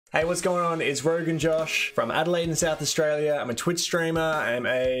Hey, what's going on? It's Rogan Josh from Adelaide in South Australia. I'm a Twitch streamer, I'm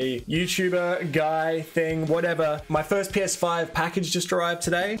a YouTuber, guy, thing, whatever. My first PS5 package just arrived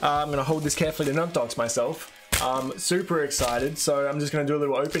today. I'm gonna hold this carefully to not dox myself. I'm super excited, so I'm just gonna do a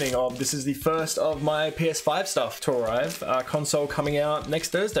little opening of, this is the first of my PS5 stuff to arrive. Console coming out next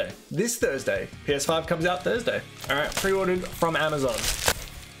Thursday. This Thursday. PS5 comes out Thursday. All right, pre-ordered from Amazon.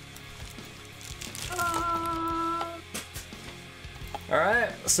 Alright,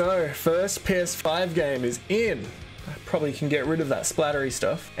 so first PS5 game is in. I probably can get rid of that splattery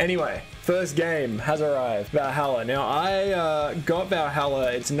stuff. Anyway, first game has arrived, Valhalla. Now I got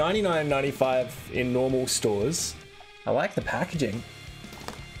Valhalla, it's $99.95 in normal stores. I like the packaging.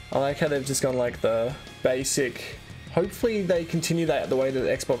 I like how they've just gone like the basic, hopefully they continue that the way that the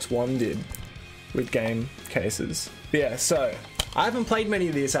Xbox One did with game cases. But yeah, so I haven't played many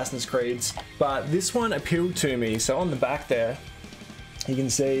of the Assassin's Creeds, but this one appealed to me. So on the back there, you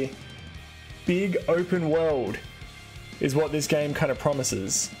can see big open world is what this game kind of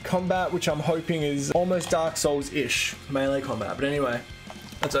promises. Combat, which I'm hoping is almost Dark Souls-ish melee combat. But anyway,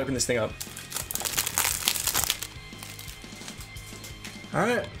 let's open this thing up.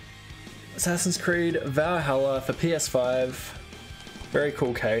 Alright, Assassin's Creed Valhalla for PS5. Very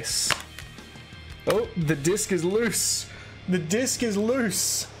cool case. Oh, the disc is loose. The disc is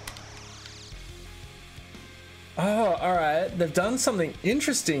loose. Oh, alright, they've done something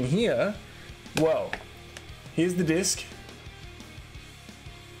interesting here. Whoa, here's the disc.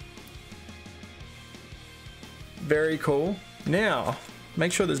 Very cool. Now,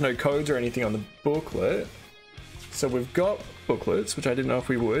 make sure there's no codes or anything on the booklet. So we've got booklets, which I didn't know if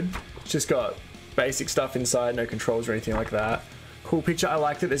we would. It's just got basic stuff inside, no controls or anything like that. Cool picture, I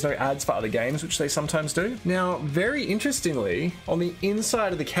liked it. There's no ads for other games, which they sometimes do. Now, very interestingly, on the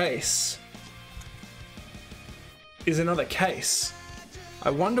inside of the case, is another case.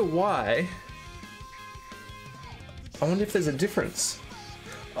 I wonder why. I wonder if there's a difference.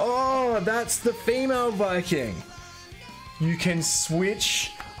 Oh, that's the female Viking. You can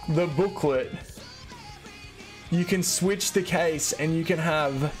switch the booklet. You can switch the case and you can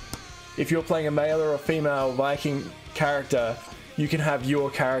have, if you're playing a male or a female Viking character, you can have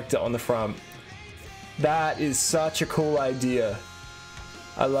your character on the front. That is such a cool idea.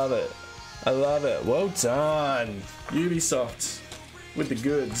 I love it. I love it. Well done, Ubisoft, with the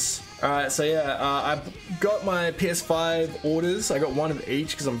goods. Alright, so yeah, I got my PS5 orders. I got one of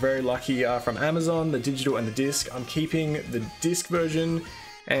each because I'm very lucky from Amazon, the digital and the disc. I'm keeping the disc version,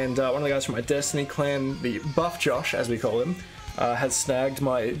 and one of the guys from my Destiny clan, the Buff Josh, as we call him, has snagged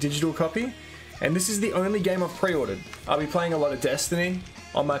my digital copy. And this is the only game I've pre-ordered. I'll be playing a lot of Destiny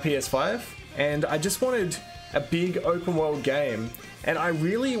on my PS5, and I just wanted a big open world game. And I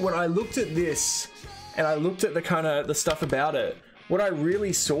really, when I looked at this and I looked at the kind of the stuff about it, what I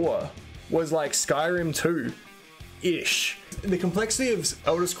really saw was like Skyrim 2-ish. The complexity of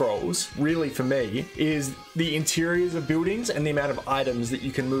Elder Scrolls, really for me, is the interiors of buildings and the amount of items that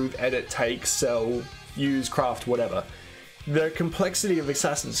you can move, edit, take, sell, use, craft, whatever. The complexity of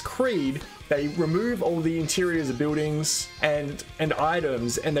Assassin's Creed, they remove all the interiors of buildings and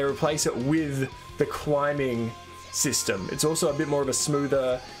items and they replace it with the climbing system. It's also a bit more of a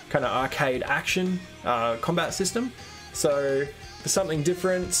smoother kind of arcade action combat system. So for something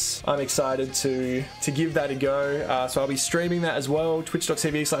different, I'm excited to give that a go. So I'll be streaming that as well,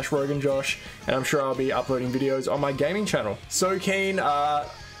 twitch.tv/RoganJosh, and I'm sure I'll be uploading videos on my gaming channel. So keen,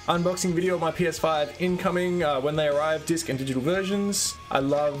 unboxing video of my PS5 incoming when they arrive, disc and digital versions. I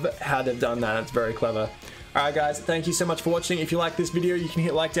love how they've done that, it's very clever. Alright guys, thank you so much for watching. If you like this video, you can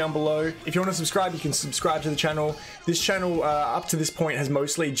hit like down below. If you want to subscribe, you can subscribe to the channel. This channel, up to this point, has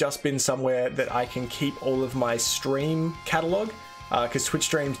mostly just been somewhere that I can keep all of my stream catalog, because Twitch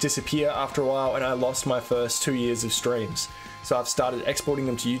streams disappear after a while and I lost my first 2 years of streams. So I've started exporting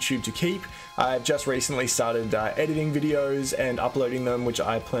them to YouTube to keep. I've just recently started editing videos and uploading them, which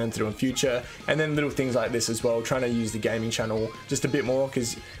I plan to do in future. And then little things like this as well, trying to use the gaming channel just a bit more,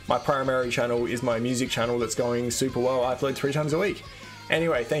 because my primary channel is my music channel that's going super well. I upload 3 times a week.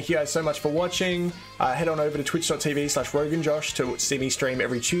 Anyway, thank you guys so much for watching. Head on over to twitch.tv/RoganJosh to see me stream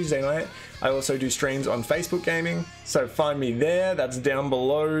every Tuesday night. I also do streams on Facebook Gaming, so find me there. That's down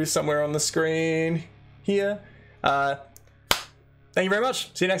below somewhere on the screen here. Thank you very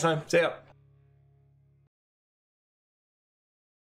much. See you next time. See ya.